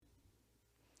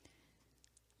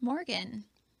Morgan,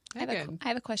 Megan. I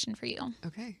have a question for you.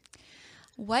 Okay.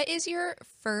 What is your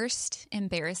first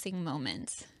embarrassing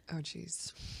moment? Oh,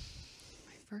 geez.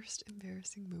 My first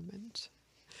embarrassing moment.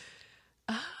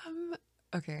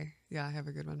 Okay. Yeah, I have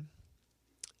a good one.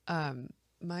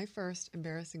 My first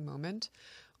embarrassing moment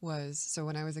was, so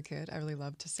when I was a kid, I really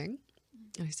loved to sing,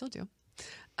 and I still do.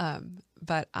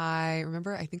 But I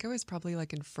remember, I think I was probably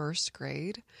like in first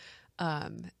grade,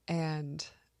 and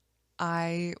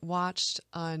I watched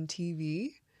on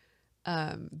TV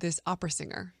this opera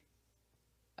singer.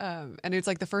 And it's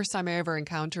like the first time I ever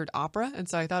encountered opera. And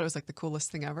so I thought it was like the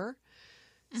coolest thing ever.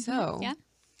 So yeah.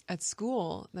 at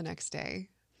school the next day,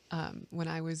 when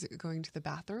I was going to the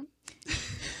bathroom,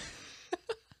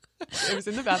 I was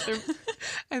in the bathroom.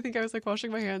 I think I was like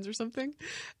washing my hands or something.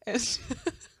 And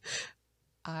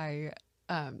I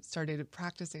started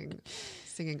practicing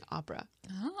singing opera,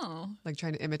 Oh, like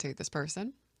trying to imitate this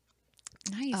person.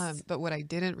 nice. But what I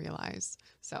didn't realize,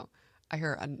 so I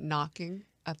heard a knocking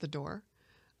at the door,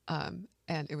 and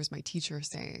it was my teacher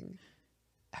saying,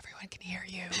 "Everyone can hear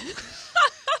you."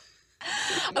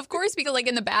 Of course, because like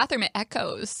in the bathroom, it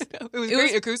echoes. It was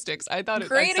great acoustics. I thought it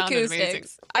Great sounded acoustics. amazing.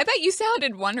 I bet you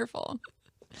sounded wonderful.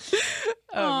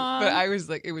 But I was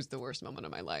like, it was the worst moment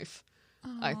of my life.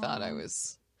 I thought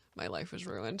my life was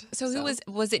ruined. So who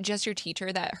was it just your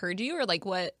teacher that heard you, or like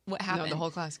what happened? No, the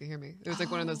whole class could hear me. It was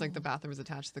like one of those, like the bathroom was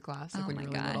attached to the class, like Oh when my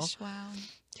you're really little. gosh! Wow.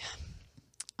 Yeah.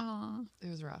 Aw. It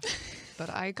was rough, but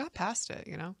I got past it.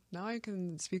 You know, now I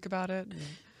can speak about it. And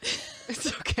it's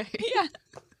okay. Yeah.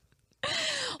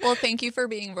 Well, thank you for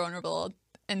being vulnerable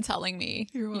and telling me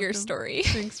You're your welcome. story.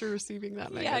 Thanks for receiving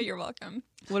that, Megan. Yeah, you're welcome.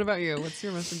 What about you? What's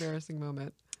your most embarrassing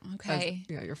moment? Okay.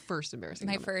 Your first embarrassing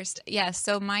My moment. first. Yes.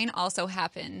 So mine also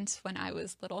happened when I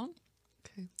was little.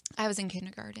 Okay. I was in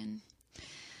kindergarten.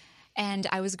 And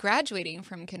I was graduating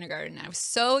from kindergarten. I was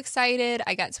so excited.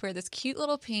 I got to wear this cute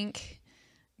little pink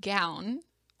gown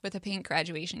with a pink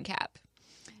graduation cap.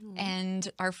 And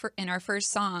in our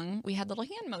first song, we had little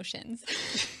hand motions,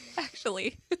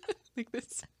 actually. Like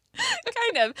this.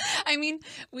 Kind of. I mean,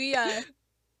 we had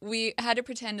to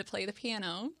pretend to play the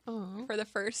piano Oh. for the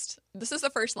first. This is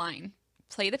the first line.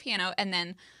 Play the piano and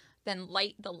then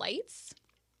light the lights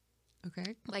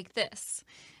Okay. like this.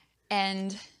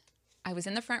 And I was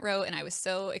in the front row and I was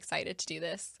so excited to do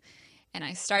this. And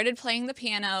I started playing the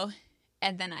piano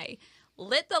and then I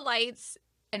lit the lights.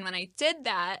 And when I did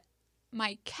that,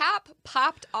 my cap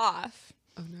popped off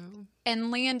Oh no.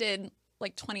 and landed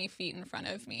like 20 feet in front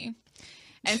of me.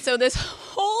 And so this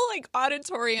whole like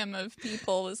auditorium of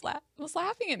people was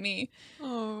laughing at me.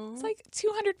 Oh. It's like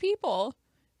 200 people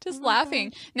just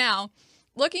laughing. Now,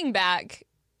 looking back,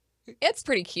 it's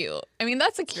pretty cute. I mean,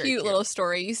 that's a cute little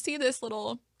story. You see this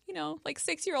little, like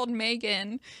 6-year-old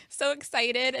Megan so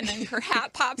excited and then her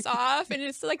hat pops off and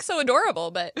it's like so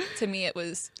adorable. But to me, it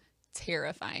was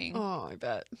terrifying. Oh, I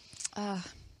bet.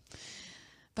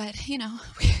 But, we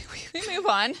move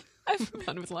on. I've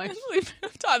fun with life. We've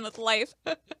moved on with life.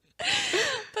 But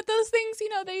those things,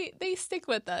 they stick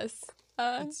with us.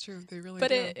 That's true. They really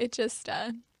But do. it just,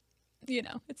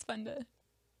 it's fun to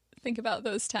think about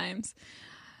those times.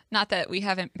 Not that we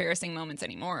have embarrassing moments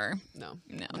anymore. No,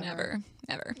 never.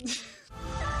 Open your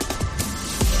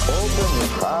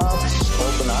hearts,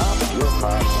 open up your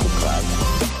heart to Christ.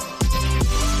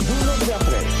 Do not be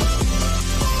afraid.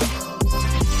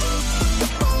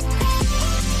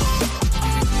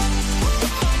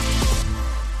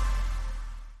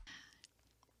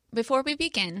 Before we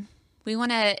begin, we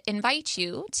want to invite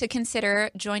you to consider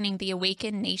joining the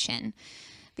Awaken Nation.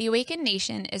 The Awaken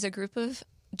Nation is a group of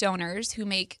donors who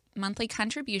make monthly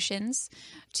contributions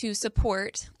to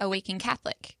support Awaken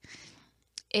Catholic.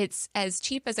 It's as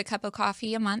cheap as a cup of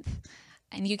coffee a month,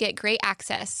 and you get great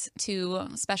access to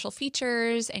special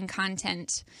features and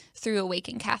content through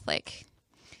Awaken Catholic.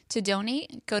 To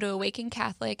donate, go to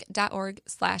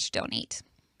awakencatholic.org/donate.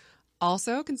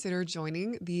 Also, consider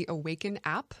joining the Awaken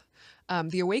app.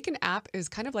 The Awaken app is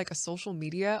kind of like a social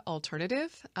media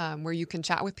alternative where you can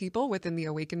chat with people within the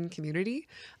Awaken community.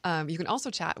 You can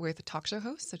also chat with talk show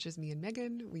hosts such as me and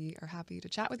Megan. We are happy to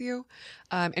chat with you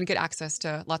and get access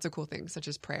to lots of cool things such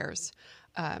as prayers.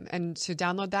 And to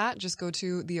download that, just go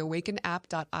to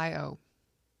theawakenapp.io.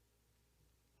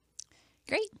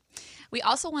 Great. We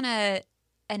also want to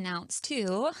announce,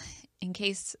 too, in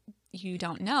case you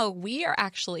don't know, we are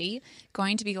actually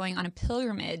going to be going on a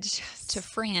pilgrimage to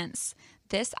France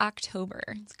this October.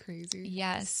 It's crazy.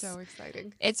 Yes. So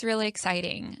exciting. It's really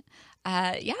exciting.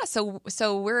 So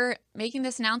we're making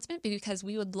this announcement because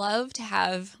we would love to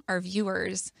have our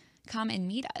viewers come and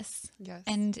meet us. Yes.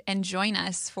 And join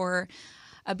us for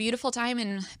a beautiful time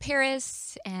in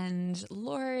Paris and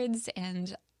Lourdes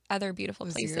and other beautiful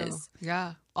The places. zoo.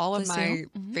 Yeah. All of The my zoo.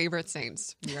 favorite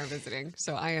saints we are visiting.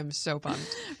 So I am so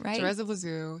pumped. Right. Therese of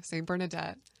Lisieux, Saint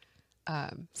Bernadette,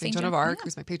 Saint Saint Joan of Joan- Arc, yeah.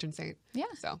 who's my patron saint. Yeah.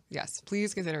 So yes,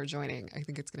 please consider joining. I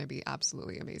think it's going to be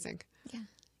absolutely amazing.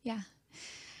 Yeah.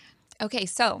 Okay,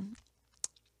 so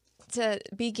to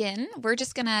begin, we're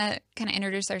just going to kind of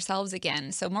introduce ourselves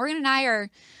again. So Morgan and I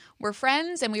we're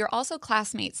friends, and we were also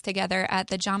classmates together at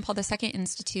the John Paul II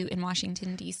Institute in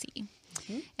Washington, D.C.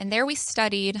 Mm-hmm. And there we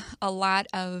studied a lot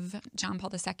of John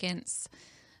Paul II's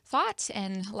thought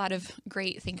and a lot of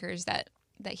great thinkers that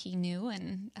he knew,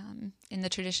 and in the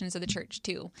traditions of the church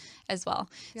too, as well.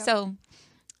 Yep.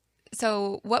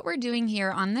 So what we're doing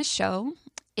here on this show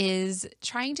is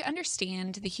trying to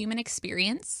understand the human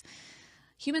experience,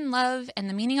 human love, and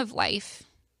the meaning of life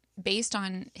based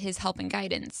on his help and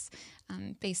guidance,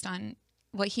 based on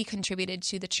what he contributed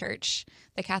to the church,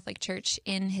 the Catholic Church,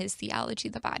 in his theology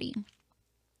of the body.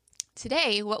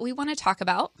 Today, what we want to talk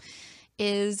about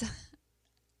is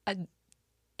an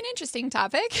interesting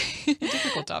topic.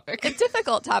 Difficult topic. A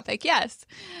difficult topic, yes.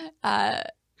 We're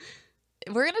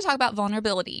going to talk about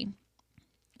vulnerability.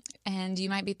 And you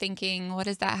might be thinking, what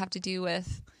does that have to do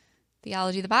with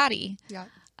theology of the body? Yeah.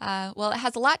 Well, it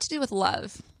has a lot to do with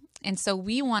love. And so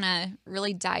we want to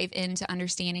really dive into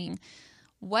understanding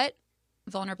what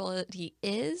vulnerability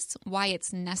is, why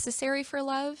it's necessary for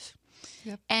love,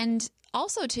 Yep. and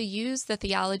also to use the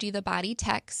theology of the body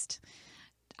text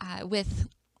with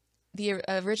the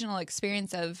original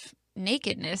experience of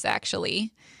nakedness,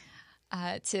 actually,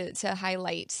 to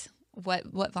highlight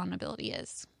what vulnerability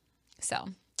is. So,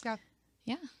 Yeah.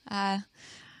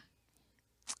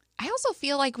 I also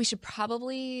feel like we should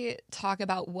probably talk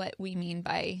about what we mean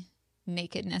by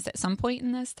nakedness at some point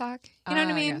in this talk. You know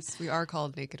what I mean? Yes, we are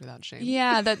called Naked Without Shame.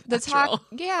 Yeah, the After talk. all.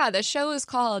 Yeah, the show is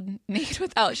called Naked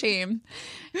Without Shame,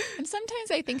 and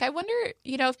sometimes I wonder,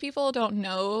 if people don't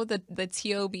know the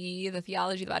TOB, the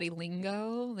theology of the body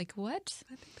lingo, like what?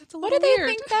 I think that's a What little do they weird.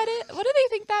 think that is? What do they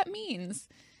think that means?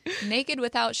 Naked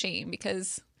without shame,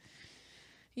 because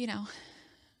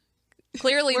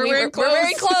clearly We're we're wearing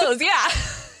wearing clothes. clothes. Yeah,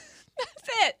 that's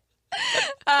it.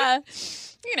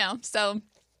 So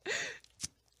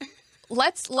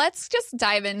let's just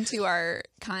dive into our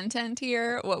content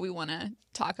here, what we want to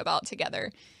talk about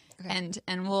together, Okay.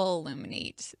 and we'll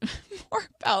illuminate more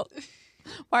about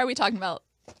why are we talking about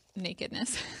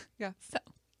nakedness. Yeah. So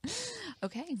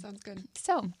okay. Sounds good.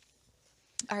 So,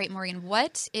 all right, Morgan,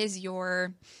 what is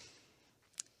your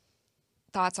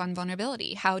thoughts on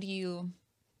vulnerability? How do you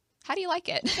like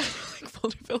it?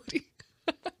 Vulnerability.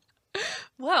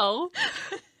 Well,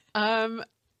 I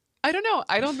don't know.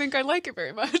 I don't think I like it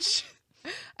very much.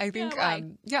 I think, why?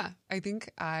 I think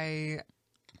I,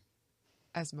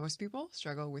 as most people,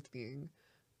 struggle with being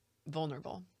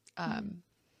vulnerable.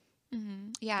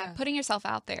 Yeah, putting yourself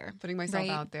out there. Putting myself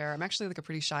Right. out there. I'm actually like a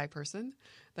pretty shy person.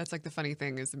 That's like the funny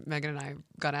thing is Megan and I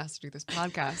got asked to do this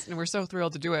podcast and we're so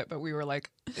thrilled to do it. But we were like,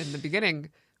 in the beginning,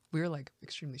 we were like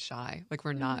extremely shy. Like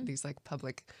we're not these like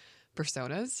public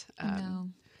personas. No.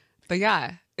 But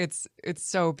yeah, it's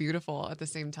so beautiful at the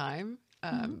same time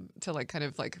to like kind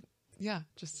of like,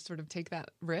 just sort of take that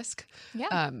risk.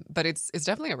 Yeah. But it's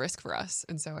definitely a risk for us.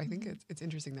 And so I think it's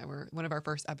interesting that one of our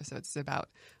first episodes is about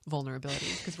vulnerability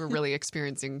because we're really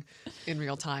experiencing in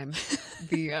real time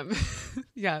the,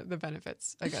 the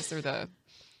benefits, I guess, or the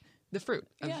fruit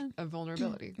of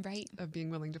vulnerability, Right. of being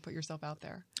willing to put yourself out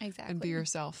there Exactly. and be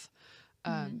yourself.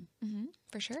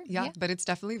 For sure. Yeah, but it's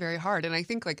definitely very hard. And I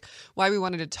think like why we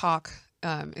wanted to talk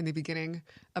in the beginning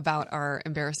about our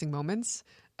embarrassing moments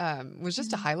was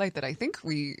just to highlight that I think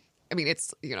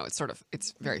it's,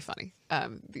 it's very funny.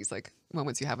 These like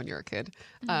moments you have when you're a kid.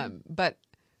 But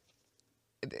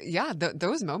yeah,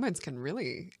 those moments can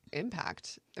really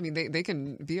impact. I mean, they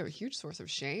can be a huge source of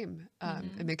shame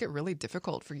and make it really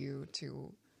difficult for you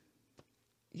to,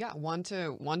 want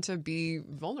to be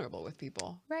vulnerable with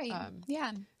people. Right.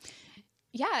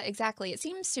 Yeah, exactly. It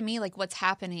seems to me like what's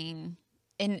happening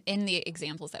in the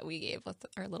examples that we gave with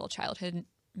our little childhood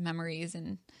memories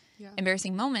and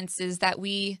embarrassing moments is that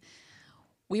we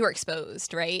were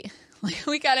exposed, right? Like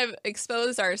we kind of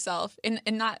exposed ourselves and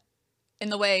not in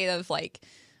the way of like,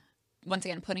 once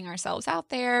again, putting ourselves out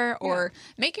there or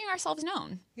making ourselves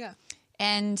known. Yeah.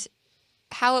 And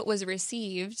how it was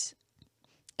received,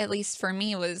 at least for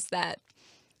me, was that,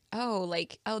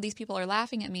 these people are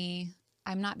laughing at me.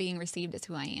 I'm not being received as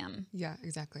who I am. Yeah,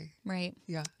 exactly. Right.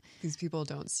 Yeah. These people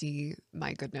don't see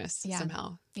my goodness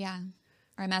somehow. Yeah.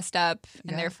 Or I messed up and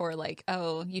Yeah. therefore like,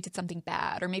 oh, you did something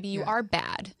bad or maybe you Yeah. are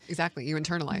bad. Exactly. You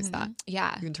internalize that.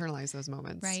 Yeah. You internalize those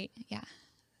moments. Right. Yeah.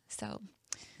 So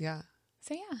Yeah.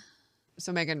 yeah.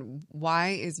 So Megan, why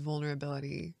is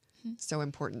vulnerability so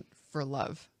important for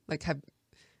love? Like, have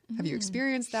you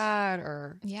experienced that,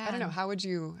 or Yeah. I don't know, how would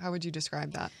you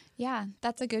describe that? Yeah,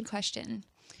 that's a good question.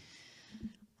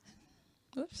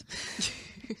 Oops.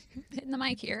 Hitting the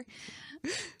mic here.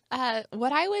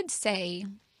 What I would say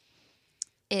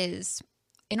is,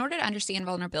 in order to understand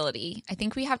vulnerability, I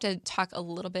think we have to talk a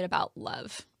little bit about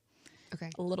love. Okay.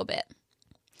 A little bit.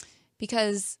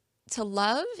 Because to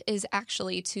love is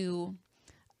actually to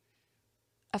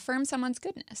affirm someone's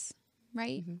goodness,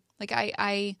 right? Like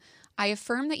I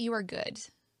affirm that you are good,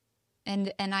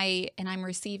 and I'm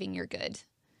receiving your good,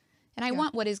 and I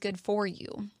want what is good for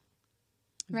you,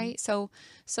 right? So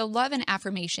love and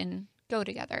affirmation go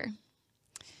together.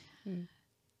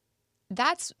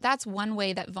 That's one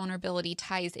way that vulnerability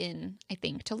ties in, I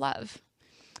think, to love,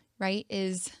 right?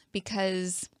 Is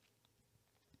because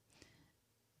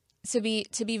to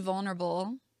be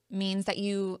vulnerable means that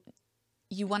you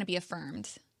want to be affirmed,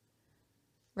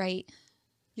 right?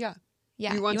 Yeah.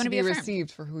 Yeah. You want to be affirmed.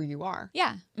 received for who you are.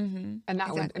 Yeah. Mm-hmm. And that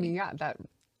would, I Exactly. mean, yeah, that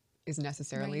is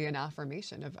necessarily Right. an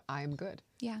affirmation of I am good.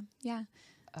 Yeah. Yeah.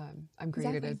 I'm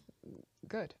created Exactly. as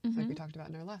good, like we talked about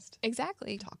in our last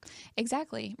Exactly. talk.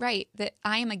 Exactly. Right. That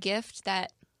I am a gift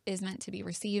that is meant to be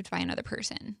received by another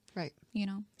person, Right. you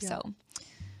know? Yeah. So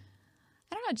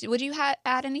I don't know. Would you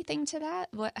add anything to that?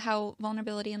 How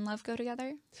vulnerability and love go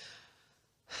together?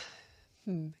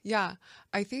 Yeah.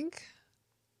 I think,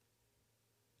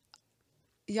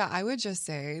 yeah, I would just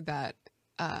say that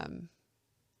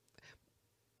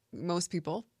most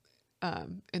people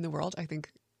in the world, I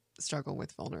think, struggle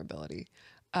with vulnerability.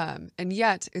 And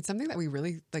yet it's something that we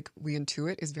really we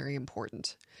intuit is very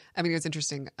important. I mean, it's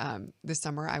interesting. This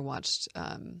summer I watched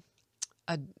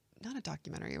not a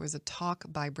documentary. It was a talk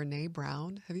by Brene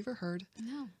Brown. Have you ever heard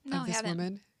No, of I this haven't.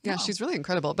 woman? Yeah, No. she's really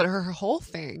incredible. But her whole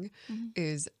thing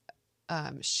is sorry,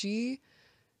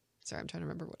 I'm trying to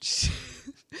remember what she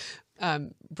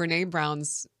Brene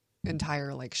Brown's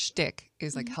entire shtick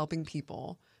is helping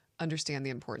people understand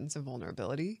the importance of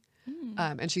vulnerability.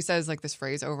 And she says this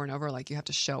phrase over and over, you have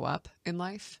to show up in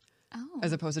life,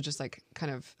 as opposed to just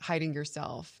kind of hiding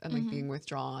yourself and being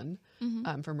withdrawn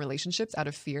from relationships out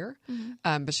of fear.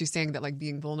 But she's saying that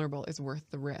being vulnerable is worth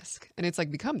the risk, and it's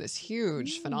become this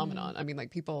huge phenomenon. I mean,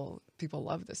 people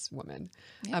love this woman.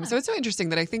 Yeah. So it's so interesting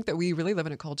that I think that we really live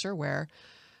in a culture where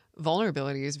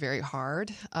vulnerability is very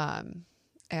hard.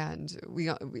 And we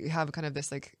have kind of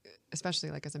this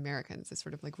especially as Americans, this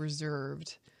sort of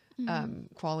reserved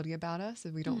quality about us,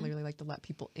 and we don't really like to let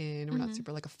people in. We're not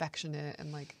super affectionate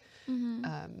and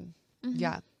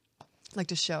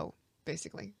to show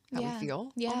basically how we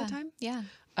feel all the time. Yeah,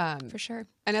 for sure.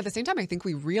 And at the same time, I think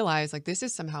we realize this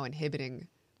is somehow inhibiting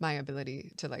my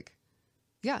ability to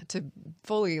to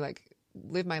fully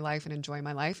live my life and enjoy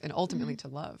my life, and ultimately to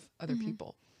love other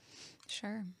people.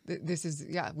 Sure. This is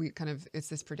it's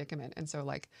this predicament. And so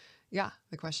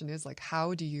the question is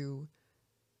how do you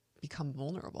become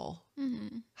vulnerable?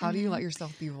 How do you let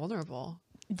yourself be vulnerable?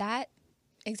 That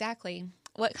exactly.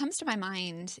 What comes to my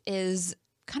mind is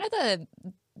kind of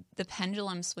the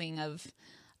pendulum swing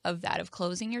of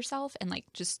closing yourself and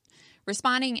just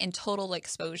responding in total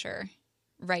exposure,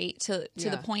 right? To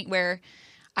the point where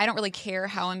I don't really care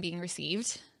how I'm being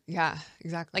received. Yeah,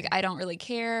 exactly. I don't really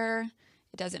care.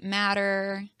 It doesn't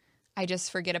matter. I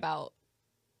just forget about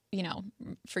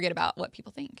what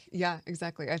people think. Yeah,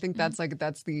 exactly. I think that's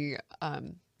that's the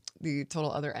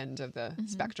total other end of the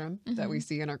spectrum that we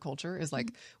see in our culture is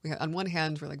we on one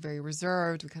hand we're very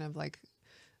reserved. We kind of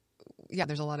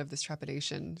there's a lot of this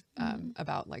trepidation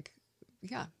about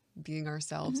being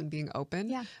ourselves and being open.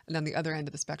 Yeah. And then the other end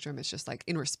of the spectrum is just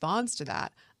in response to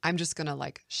that, I'm just gonna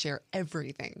share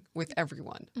everything with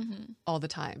everyone all the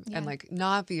time and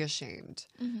not be ashamed.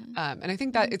 And I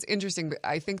think that it's interesting, but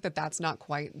I think that that's not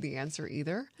quite the answer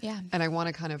either. Yeah. And I want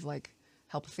to kind of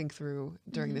help think through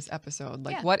during this episode,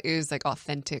 Yeah. what is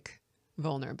authentic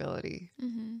vulnerability?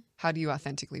 How do you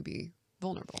authentically be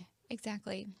vulnerable?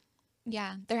 Exactly.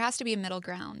 Yeah. There has to be a middle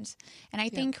ground. And I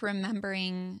think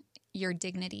remembering your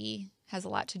dignity has a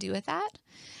lot to do with that,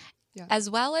 as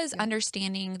well as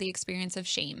understanding the experience of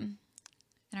shame.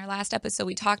 In our last episode,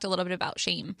 we talked a little bit about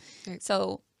shame. Right.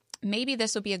 So maybe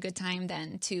this will be a good time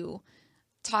then to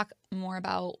talk more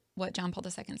about what John Paul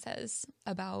II says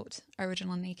about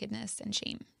original nakedness and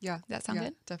shame. Yeah. Does that sound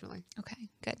good? Definitely. Okay,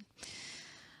 good.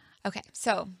 Okay,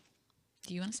 so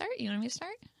do you want to start? You want me to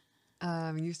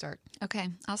start? You start. Okay,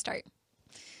 I'll start.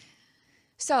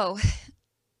 So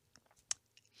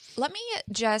let me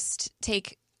just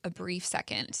take a brief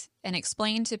second and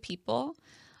explain to people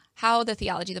how the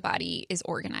theology of the body is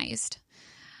organized.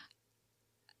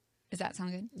 Does that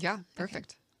sound good? Yeah,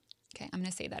 perfect. Okay, I'm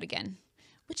going to say that again.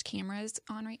 Which camera is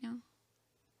on right now?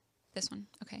 This one.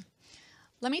 Okay.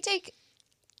 Let me take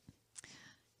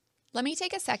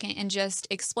a second and just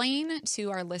explain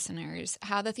to our listeners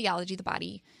how the Theology of the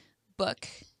Body book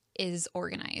is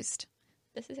organized.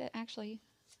 This is it, actually,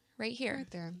 right here.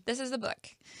 Right there. This is the book.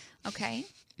 Okay?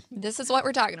 This is what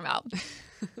we're talking about.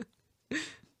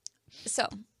 So,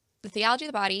 the Theology of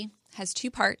the Body has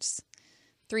 2 parts,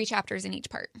 3 chapters in each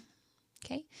part.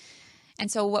 Okay?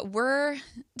 And so what we're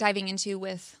diving into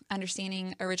with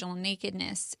understanding original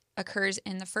nakedness occurs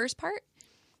in the first part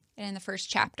and in the first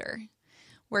chapter,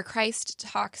 where Christ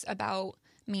talks about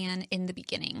man in the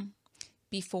beginning,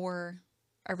 before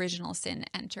original sin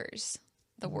enters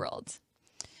the world.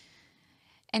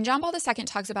 And John Paul II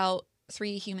talks about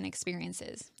 3 human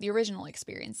experiences, the original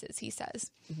experiences, he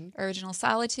says. Original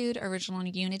solitude, original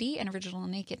unity, and original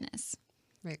nakedness.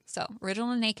 Right. So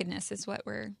original nakedness is what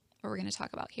we're going to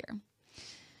talk about here.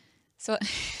 So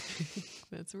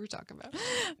That's what we're talking about.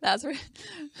 that's where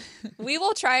we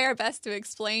will try our best to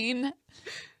explain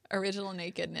original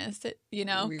nakedness, We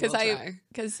will try.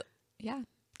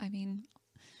 I mean,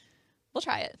 we'll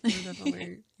try it. We're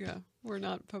definitely, we're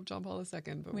not Pope John Paul II,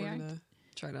 but We we're aren't. going to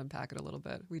try to unpack it a little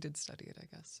bit. We did study it, I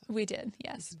guess. So. We did,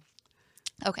 yes.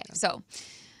 Okay, so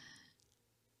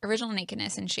original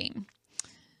nakedness and shame.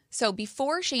 So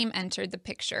before shame entered the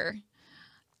picture,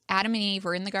 Adam and Eve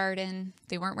were in the garden.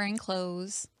 They weren't wearing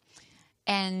clothes,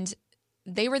 and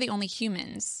they were the only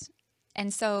humans.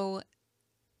 And so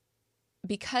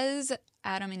because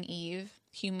Adam and Eve,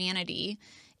 humanity,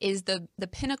 is the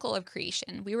pinnacle of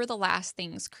creation, we were the last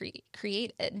things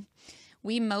created.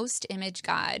 We most image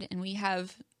God, and we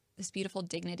have this beautiful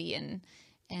dignity and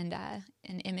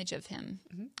an image of him,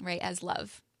 right, as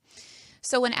love.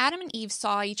 So when Adam and Eve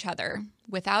saw each other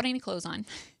without any clothes on,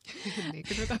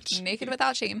 Naked without shame. naked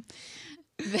without shame,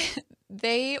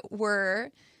 they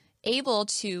were able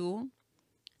to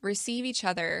receive each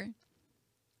other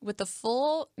with the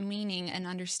full meaning and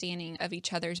understanding of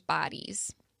each other's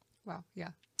bodies Wow. Yeah.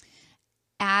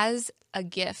 as a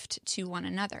gift to one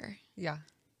another, Yeah.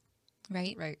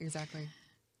 right? Right. Exactly.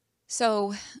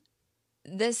 So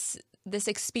this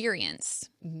experience,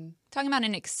 talking about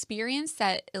an experience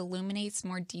that illuminates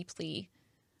more deeply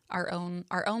our own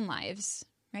lives,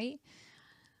 right?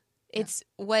 It's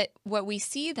what we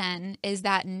see then is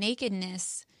that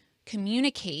nakedness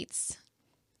communicates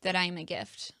that I'm a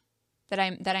gift, that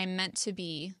I'm meant to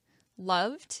be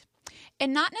loved,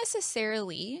 and not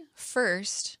necessarily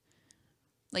first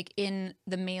like in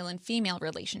the male and female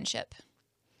relationship,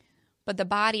 but the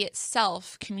body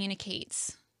itself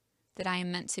communicates that I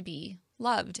am meant to be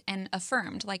loved and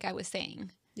affirmed, like I was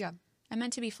saying. Yeah. I'm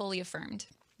meant to be fully affirmed.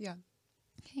 Yeah.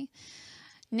 Okay.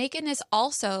 Nakedness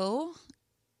also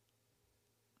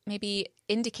maybe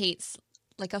indicates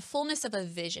like a fullness of a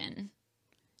vision,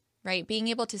 right? Being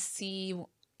able to see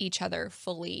each other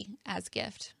fully as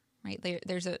gift, right?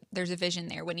 There's a vision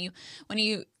there. When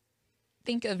you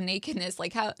think of nakedness,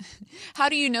 like how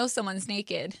do you know someone's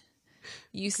naked?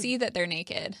 You see that they're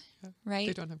naked, right?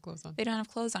 They don't have clothes on. They don't have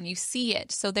clothes on. You see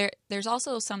it. So there's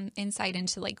also some insight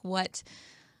into like what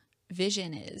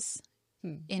vision is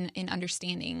in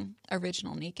understanding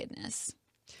original nakedness.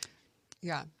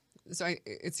 Yeah. So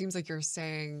it seems like you're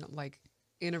saying like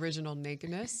in original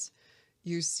nakedness,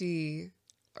 you see,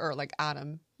 or like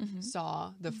Adam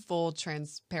saw the full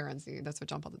transparency. That's what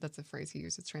John Paul, that's the phrase he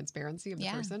uses, transparency of the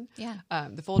person. Yeah.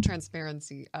 The full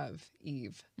transparency of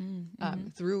Eve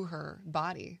through her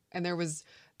body. And there was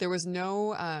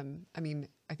no, I mean,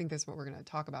 I think that's what we're going to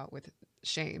talk about with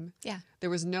shame. Yeah. There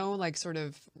was no like sort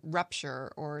of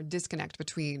rupture or disconnect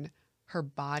between her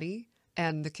body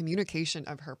and the communication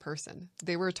of her person.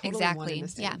 They were totally one and the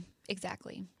same. Yeah,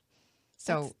 exactly.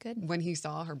 So That's good. when he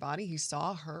saw her body, he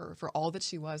saw her for all that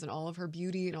she was and all of her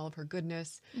beauty and all of her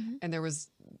goodness. And there was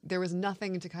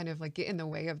nothing to kind of like get in the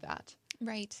way of that.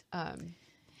 Right.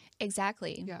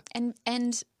 Exactly. Yeah.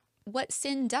 And what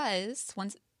sin does,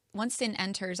 once sin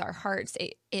enters our hearts,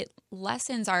 it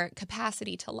lessens our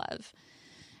capacity to love.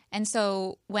 And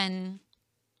so when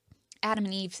Adam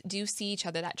and Eve do see each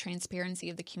other, that transparency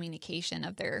of the communication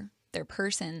of their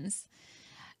persons,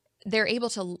 they're able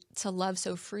to love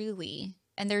so freely,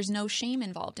 and there's no shame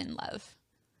involved in love.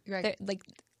 Right. Like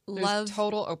There's love,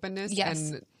 total openness.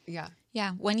 Yes. And yeah.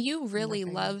 yeah. When you really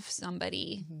Nothing. love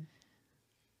somebody,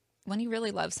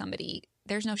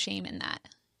 there's no shame in that.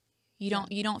 You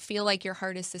don't feel like your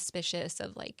heart is suspicious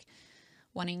of like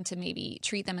wanting to maybe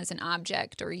treat them as an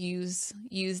object or use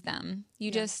them. You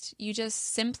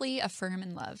just simply affirm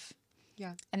and love.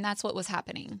 Yeah. And that's what was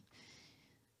happening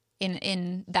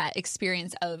in that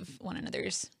experience of one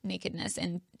another's nakedness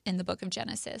in the book of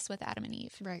Genesis with Adam and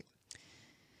Eve. Right.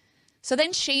 So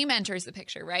then shame enters the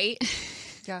picture, right?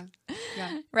 Yeah.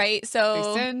 Yeah. Right? They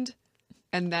So sinned,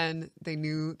 and then they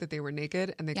knew that they were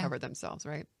naked, and they Yeah. covered themselves,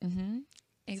 right?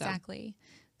 exactly.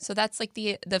 So that's like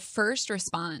the first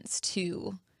response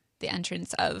to the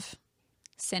entrance of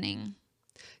sinning.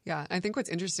 Yeah. I think what's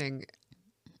interesting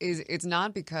is it's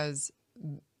not because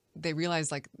they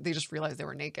realized, like, they just realized they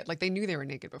were naked. Like, they knew they were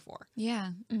naked before.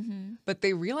 Yeah. But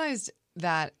they realized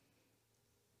that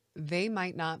they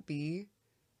might not be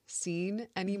seen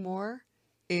anymore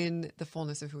in the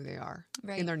fullness of who they are,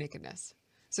 Right. in their nakedness.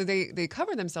 So they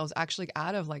cover themselves actually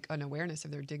out of like an awareness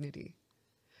of their dignity.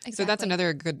 Exactly. So that's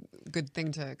another good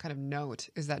thing to kind of note,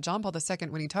 is that John Paul II,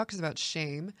 when he talks about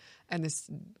shame and this,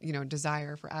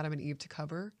 desire for Adam and Eve to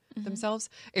cover themselves,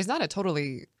 is not a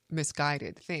totally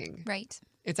misguided thing. Right.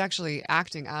 It's actually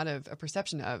acting out of a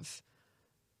perception of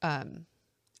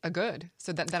a good,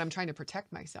 so that I'm trying to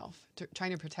protect myself,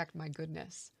 trying to protect my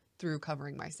goodness through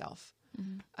covering myself.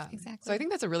 Exactly. So I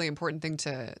think that's a really important thing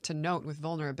to note with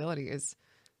vulnerability is,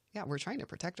 yeah, we're trying to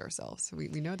protect ourselves. We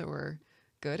know that we're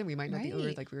good, and we might not be,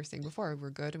 Right. like we were saying before,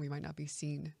 we're good and we might not be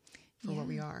seen for what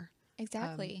we are.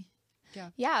 Exactly.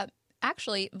 yeah. Yeah.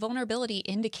 Actually, vulnerability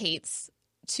indicates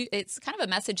it's kind of a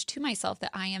message to myself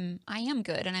that I am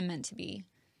good and I'm meant to be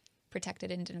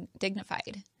protected and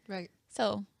dignified. Right.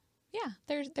 So, yeah,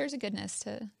 there's a goodness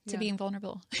to Yeah. being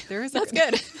vulnerable. There is That's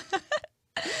good.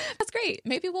 That's great.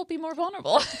 Maybe we'll be more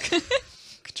vulnerable.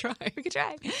 Could try. We could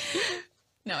try.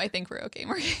 No, I think we're okay.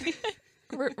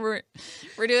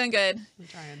 We're doing good. We're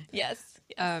trying. Yes.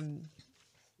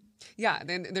 Yeah.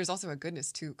 Then there's also a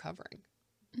goodness to covering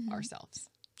ourselves.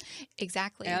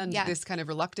 Exactly. And yeah. this kind of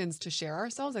reluctance to share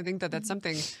ourselves. I think that that's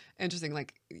something interesting.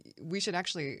 Like, we should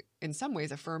actually, in some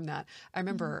ways, affirm that. I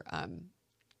remember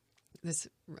this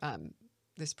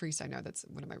priest I know that's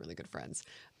one of my really good friends.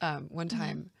 One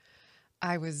time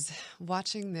I was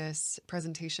watching this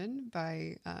presentation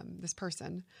by this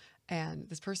person, and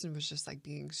this person was just like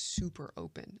being super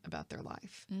open about their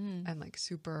life and like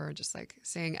super just like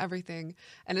saying everything.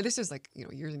 And this was like,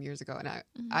 years and years ago. And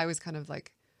I was kind of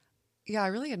like, yeah, I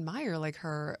really admire like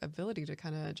her ability to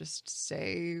kind of just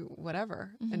say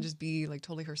whatever and just be like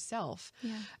totally herself.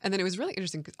 Yeah. And then it was really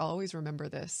interesting because I'll always remember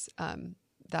this.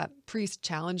 That priest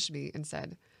challenged me and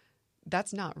said,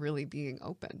 "That's not really being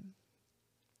open."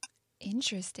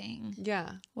 Interesting.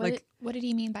 Yeah. What did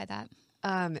he mean by that?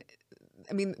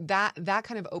 I mean, that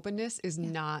kind of openness is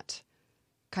not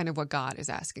kind of what God is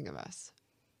asking of us.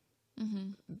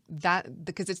 That,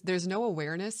 because there's no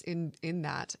awareness in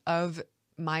that of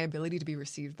my ability to be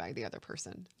received by the other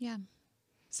person. Yeah.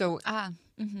 So,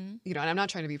 Mm-hmm. and I'm not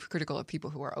trying to be critical of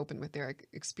people who are open with their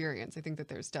experience. I think that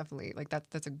there's definitely like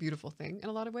that's a beautiful thing in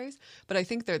a lot of ways. But I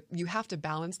think that you have to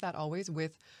balance that always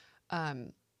with,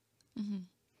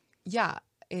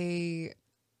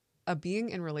 a being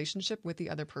in relationship with the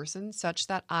other person such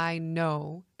that I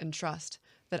know and trust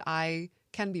that I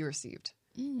can be received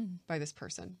by this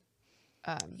person.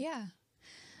 Yeah.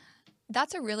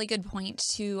 That's a really good point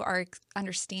to our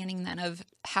understanding then of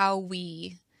how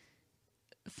we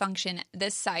function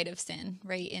this side of sin,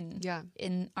 right?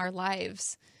 In our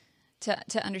lives,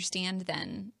 to understand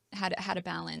then how to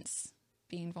balance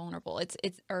being vulnerable. It's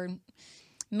or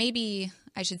maybe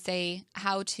I should say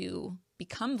how to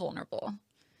become vulnerable.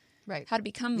 Right. How to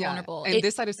become vulnerable. And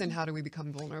this side of sin, how do we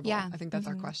become vulnerable? Yeah. I think that's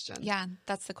our question. Yeah,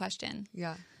 that's the question.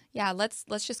 Yeah. Yeah, let's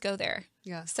just go there.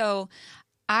 Yeah. So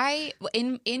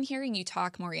in hearing you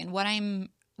talk, Maureen, what I'm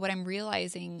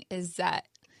realizing is that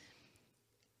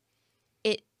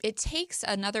it takes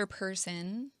another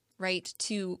person, right,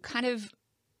 to kind of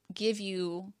give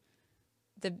you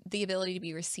the ability to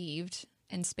be received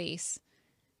in space,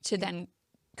 to then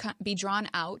be drawn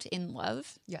out in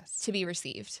love, Yes. to be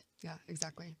received, Yeah,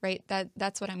 exactly. right?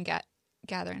 That's what I'm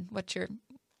gathering.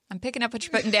 I'm picking up what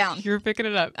you're putting down. You're picking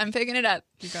it up. I'm picking it up.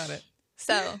 You got it.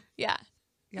 So yeah.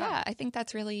 Yeah. Yeah, I think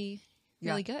that's really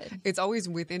good. It's always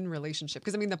within relationship.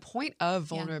 Because I mean, the point of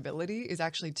vulnerability is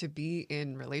actually to be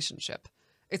in relationship.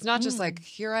 It's not just like,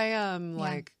 here I am,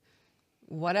 like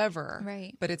whatever.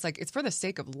 Right. But it's like, it's for the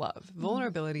sake of love.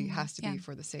 Vulnerability has to be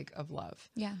for the sake of love.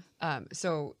 Yeah.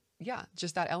 So yeah,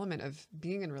 just that element of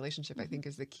being in relationship, I think,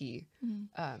 is the key.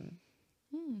 Yeah.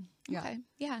 Okay.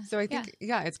 Yeah. So I think,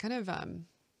 it's kind of,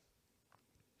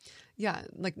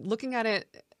 like looking at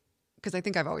it, because I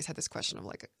think I've always had this question of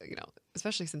like,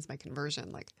 especially since my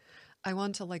conversion, like I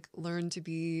want to like learn to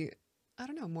be, I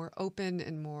don't know, more open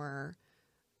and more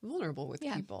vulnerable with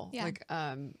people. Yeah. Like,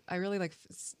 I really like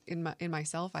in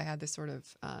myself, I had this sort of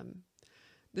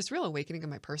this real awakening of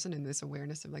my person and this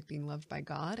awareness of like being loved by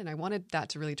God. And I wanted that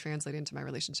to really translate into my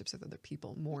relationships with other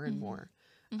people more and more.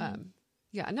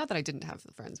 Yeah. And not that I didn't have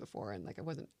friends before and like I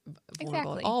wasn't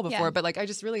vulnerable at all before, but like I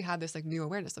just really had this like new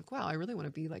awareness of, wow, I really want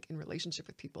to be like in relationship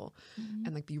with people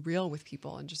and like be real with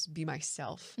people and just be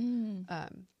myself.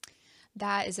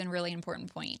 That is a really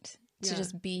important point to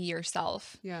just be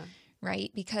yourself. Yeah.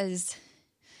 Right? Because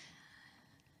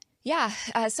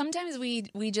sometimes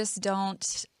we just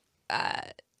don't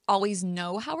always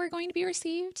know how we're going to be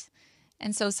received.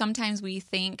 And so sometimes we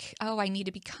think, oh, I need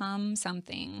to become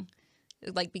something,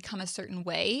 like become a certain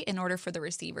way in order for the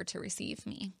receiver to receive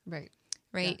me. Right.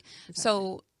 Right. Yeah, exactly.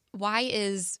 So why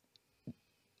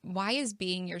is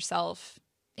being yourself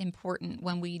important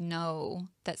when we know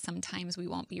that sometimes we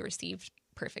won't be received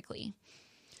perfectly?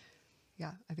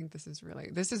 Yeah, I think this is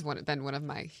been one of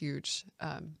my huge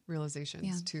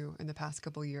realizations too in the past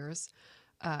couple years.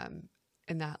 And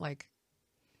that like,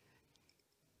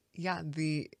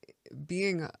 the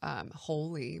being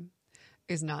holy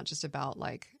is not just about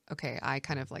like, okay, I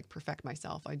kind of like perfect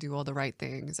myself. I do all the right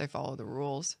things. I follow the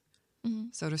rules,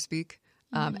 so to speak.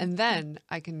 And then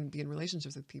I can be in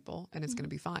relationships with people and it's going to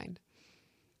be fine.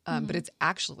 But it's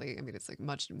actually, I mean, it's like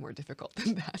much more difficult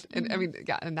than that. And I mean,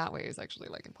 in that way is actually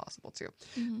like impossible too.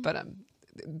 But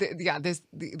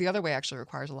the other way actually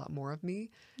requires a lot more of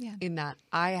me in that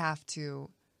I have to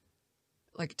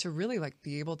like, to really like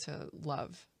be able to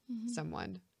love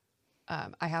someone.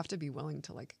 I have to be willing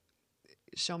to like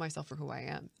show myself for who I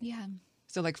am. Yeah.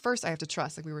 So like first I have to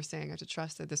trust, like we were saying, I have to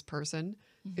trust that this person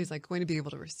is like going to be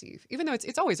able to receive, even though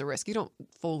it's always a risk. You don't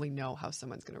fully know how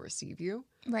someone's going to receive you.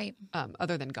 Right.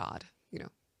 Other than God, you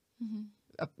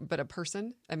know, but a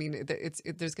person, I mean,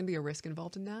 there's going to be a risk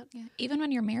involved in that. Yeah. Even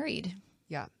when you're married.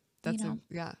 Yeah. That's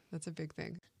a big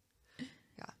thing.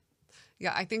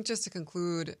 Yeah. I think just to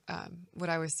conclude, what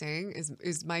I was saying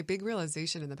is my big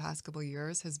realization in the past couple of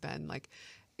years has been like,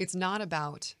 it's not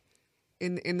about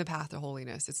in the path to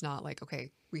holiness. It's not like, okay,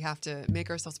 we have to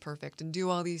make ourselves perfect and do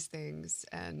all these things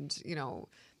and, you know,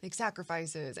 make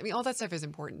sacrifices. I mean, all that stuff is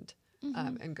important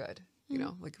and good, you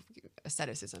know, like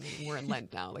asceticism. I mean, we're in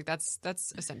Lent now. Like that's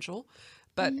essential.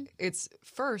 But it's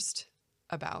first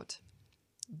about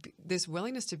this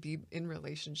willingness to be in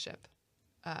relationship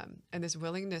and this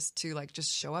willingness to like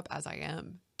just show up as I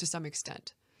am to some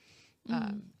extent.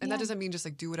 And that doesn't mean just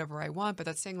like do whatever I want, but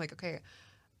that's saying like, okay,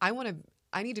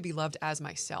 I need to be loved as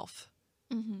myself.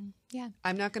 Yeah.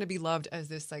 I'm not going to be loved as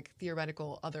this like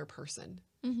theoretical other person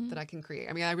that I can create.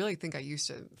 I mean, I really think I used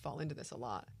to fall into this a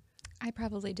lot. I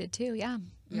probably did too. Yeah.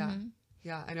 Yeah.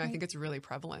 Yeah. I know. Right. I think it's really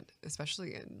prevalent,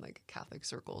 especially in like Catholic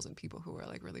circles and people who are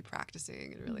like really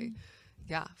practicing and really,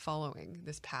 following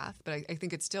this path. But I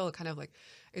think it's still kind of like,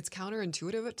 it's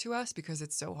counterintuitive to us because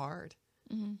it's so hard.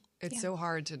 It's so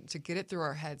hard to get it through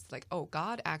our heads. Like, oh,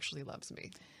 God actually loves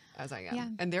me as I am. Yeah.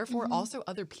 And therefore also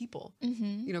other people,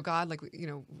 you know, God, like, you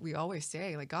know, we always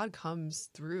say like God comes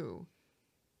through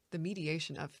the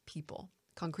mediation of people,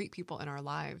 concrete people in our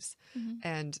lives.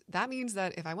 And that means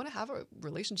that if I want to have a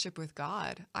relationship with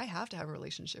God, I have to have a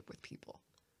relationship with people.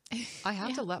 I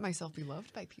have to let myself be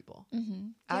loved by people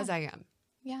as I am.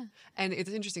 Yeah. And it's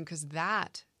interesting because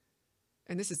that,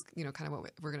 and this is, you know, kind of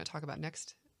what we're going to talk about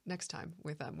next time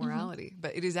with morality,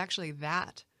 but it is actually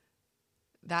that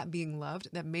being loved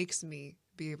that makes me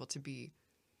be able to be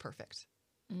perfect.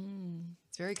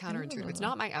 It's very counterintuitive. It's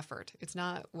not my effort. It's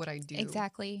not what I do.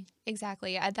 Exactly.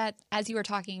 That, as you were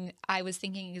talking, I was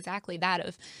thinking exactly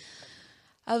that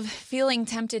of feeling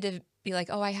tempted to be like,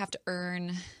 oh, I have to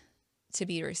earn to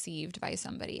be received by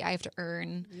somebody. I have to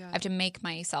earn. I have to make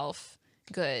myself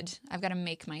good. I've got to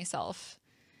make myself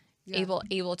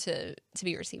able to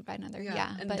be received by another.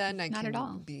 And but then I not can at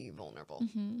all. be vulnerable.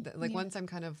 Like once I'm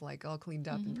kind of like all cleaned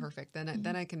up and perfect,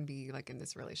 then I can be like in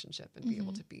this relationship and be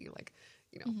able to be like,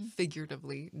 you know,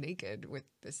 figuratively naked with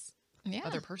this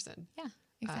other person. Yeah,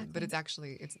 exactly. But it's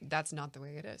actually that's not the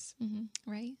way it is.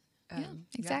 Right.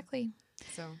 Exactly.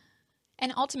 So,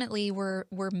 and ultimately, we're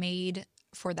made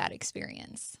for that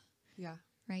experience. Yeah.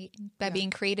 Right. By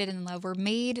being created in love, we're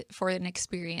made for an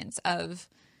experience of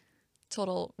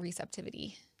total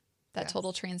receptivity, that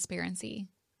total transparency,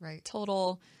 right?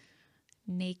 Total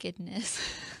nakedness.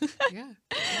 Yeah.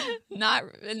 Not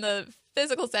in the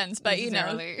physical sense, but you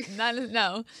know, not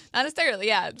necessarily.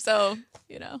 Yeah. So,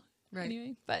 you know, right.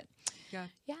 Anyway, but yeah.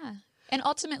 And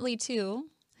ultimately too,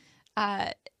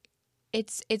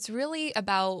 it's really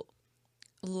about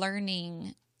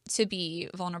learning to be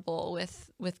vulnerable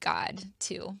with God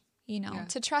too, you know,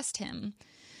 to trust him.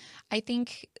 I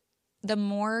think the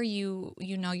more you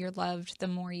know you're loved, the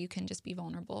more you can just be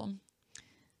vulnerable.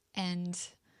 And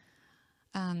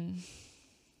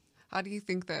How do you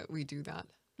think that we do that?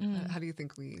 How do you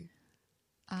think we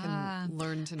can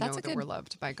learn to know that's a that we're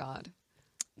loved by God?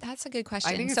 That's a good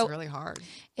question. I think it's really hard.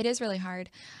 It is really hard.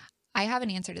 I have an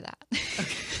answer to that.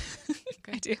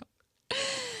 I do.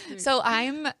 So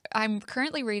I'm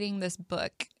currently reading this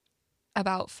book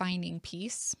about finding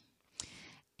peace.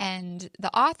 And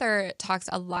the author talks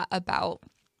a lot about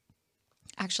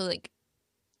actually like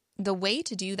the way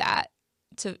to do that,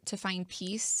 to find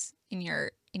peace in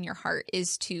your heart,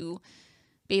 is to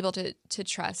be able to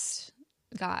trust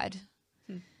God.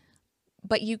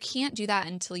 But you can't do that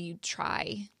until you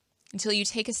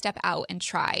take a step out and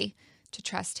try to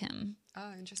trust him.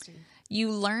 Oh, interesting.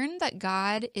 You learn that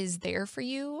God is there for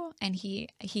you, and he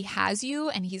has you,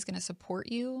 and he's going to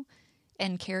support you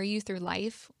and carry you through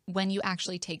life when you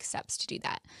actually take steps to do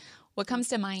that. What comes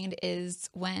to mind is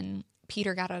when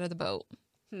Peter got out of the boat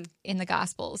in the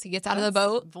Gospels. He gets out of the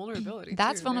boat. Vulnerability.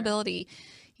 That's too, vulnerability. There.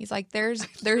 He's like, there's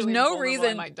really no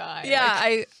reason. I might die.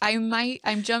 Yeah, I'm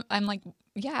like,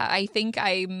 yeah, I think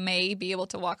I may be able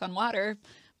to walk on water,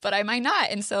 but I might not.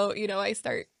 And so, I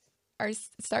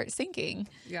start sinking.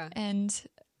 Yeah. And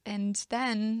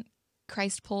then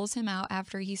Christ pulls him out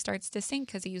after he starts to sink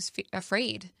because he was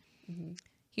afraid. Mm-hmm.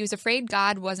 He was afraid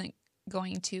God wasn't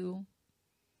going to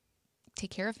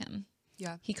take care of him.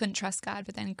 Yeah. He couldn't trust God,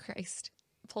 but then Christ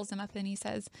pulls him up and he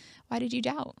says, "Why did you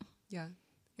doubt? Yeah.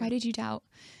 Why did you doubt?"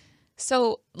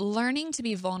 So learning to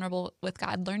be vulnerable with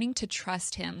God, learning to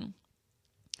trust him,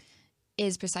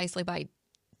 is precisely by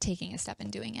taking a step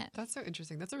and doing it. That's so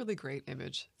interesting. That's a really great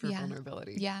image for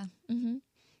vulnerability. Yeah. Mm-hmm.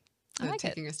 I like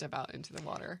taking a step out into the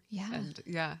water. Yeah. And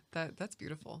that's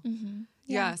beautiful. Mm-hmm.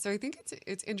 Yeah. So I think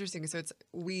it's interesting. So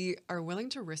we are willing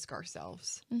to risk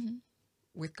ourselves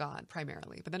with God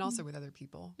primarily, but then also with other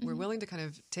people. We're willing to kind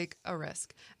of take a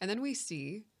risk. And then we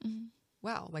see,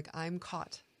 wow, like I'm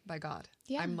caught by God.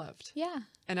 Yeah. I'm loved. Yeah.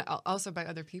 And also by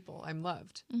other people. I'm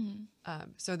loved.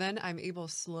 So then I'm able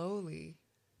slowly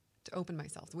to open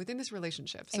myself within this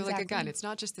relationship. So like, again, it's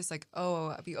not just this like,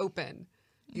 oh, be open,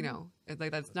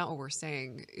 like that's not what we're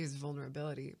saying is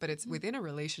vulnerability, but it's within a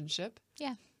relationship.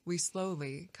 Yeah. We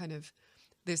slowly kind of,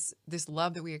 this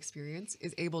love that we experience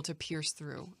is able to pierce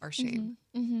through our shame.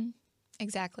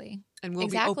 Exactly. And we'll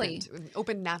be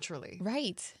open naturally.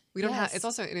 Right. We don't have, it's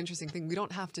also an interesting thing. We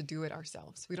don't have to do it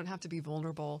ourselves. We don't have to be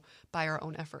vulnerable by our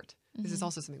own effort. This is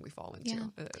also something we fall into.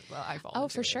 Yeah. Well, I fall into. Oh,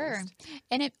 for sure.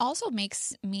 And it also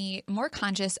makes me more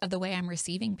conscious of the way I'm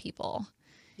receiving people.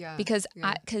 Yeah. Because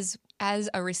as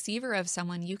a receiver of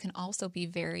someone, you can also be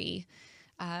very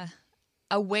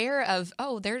aware of,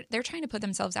 they're trying to put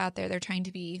themselves out there. They're trying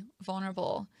to be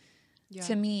vulnerable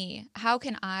to me. How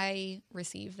can I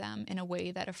receive them in a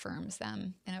way that affirms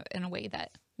them, in a way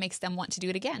that makes them want to do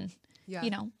it again? Yeah.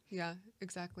 Yeah,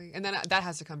 exactly. And then that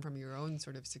has to come from your own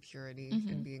sort of security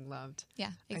in being loved.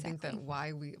 Yeah, exactly. I think that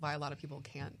why a lot of people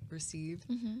can't receive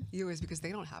you is because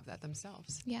they don't have that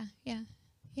themselves. Yeah.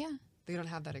 They don't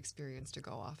have that experience to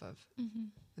go off of.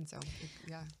 And so,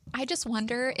 I just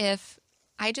wonder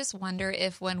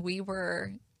if when we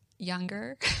were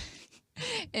younger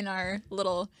in our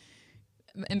little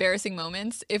embarrassing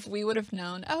moments, if we would have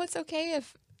known, it's okay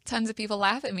if tons of people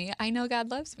laugh at me, I know God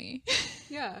loves me.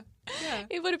 Yeah.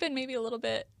 It would have been maybe a little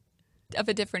bit of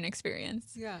a different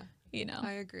experience. Yeah.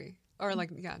 I agree. Or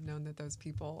known that those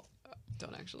people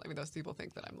don't actually, those people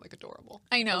think that I'm like adorable.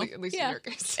 I know. At least in your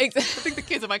case. Exactly. I think the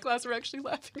kids in my class were actually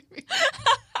laughing at me.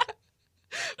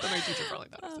 But my teacher probably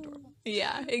thought it was adorable.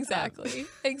 Yeah, exactly.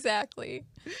 Exactly.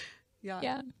 Yeah.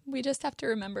 Yeah. We just have to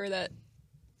remember that,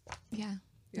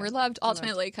 we're loved.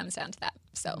 Ultimately, it comes down to that.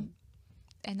 So,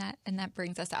 and that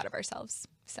brings us out of ourselves.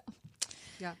 So,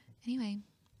 anyway.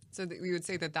 So we would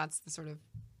say that that's the sort of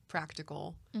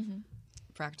practical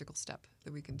step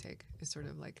that we can take, is sort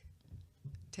of like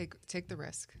take the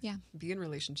risk. Yeah. Be in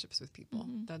relationships with people.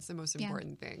 That's the most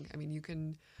important thing.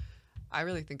 I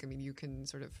really think you can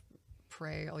sort of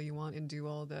pray all you want and do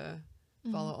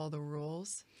follow all the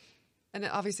rules. And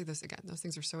obviously those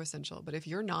things are so essential. But if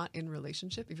you're not in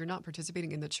relationship, if you're not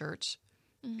participating in the church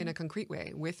in a concrete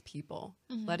way with people,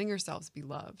 letting yourselves be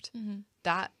loved,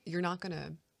 that you're not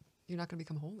gonna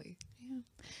become holy. Yeah.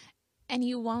 And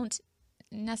you won't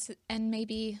and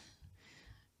maybe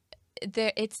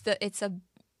it's a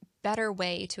better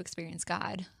way to experience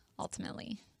God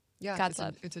ultimately. Yeah, God's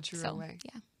love. It's a truer way.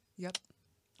 Yeah. Yep.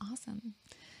 Awesome.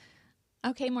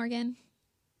 Okay, Morgan.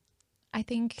 I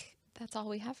think that's all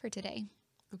we have for today.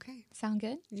 Okay. Sound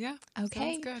good? Yeah.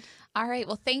 Okay. Sounds good. All right.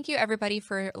 Well, thank you everybody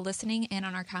for listening in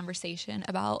on our conversation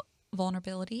about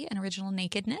vulnerability and original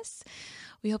nakedness.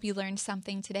 We hope you learned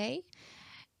something today.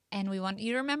 And we want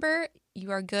you to remember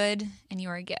you are good and you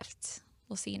are a gift.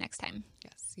 We'll see you next time.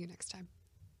 Yes. See you next time.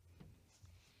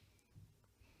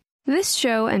 This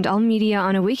show and all media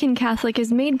on Awaken Catholic is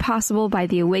made possible by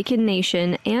the Awaken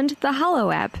Nation and the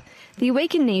Hallow app. The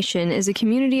Awaken Nation is a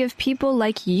community of people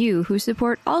like you who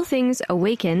support all things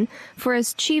Awaken for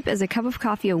as cheap as a cup of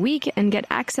coffee a week and get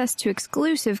access to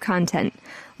exclusive content.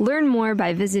 Learn more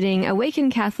by visiting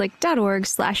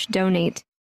awakencatholic.org/donate.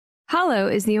 Hallow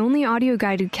is the only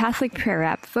audio-guided Catholic prayer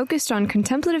app focused on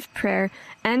contemplative prayer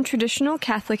and traditional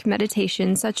Catholic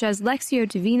meditation such as Lectio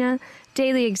Divina,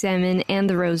 Daily Examen, and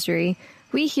the Rosary.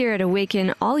 We here at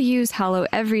Awaken all use Hallow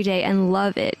every day and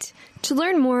love it. To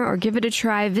learn more or give it a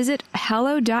try, visit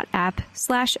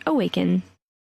hallow.app/awaken.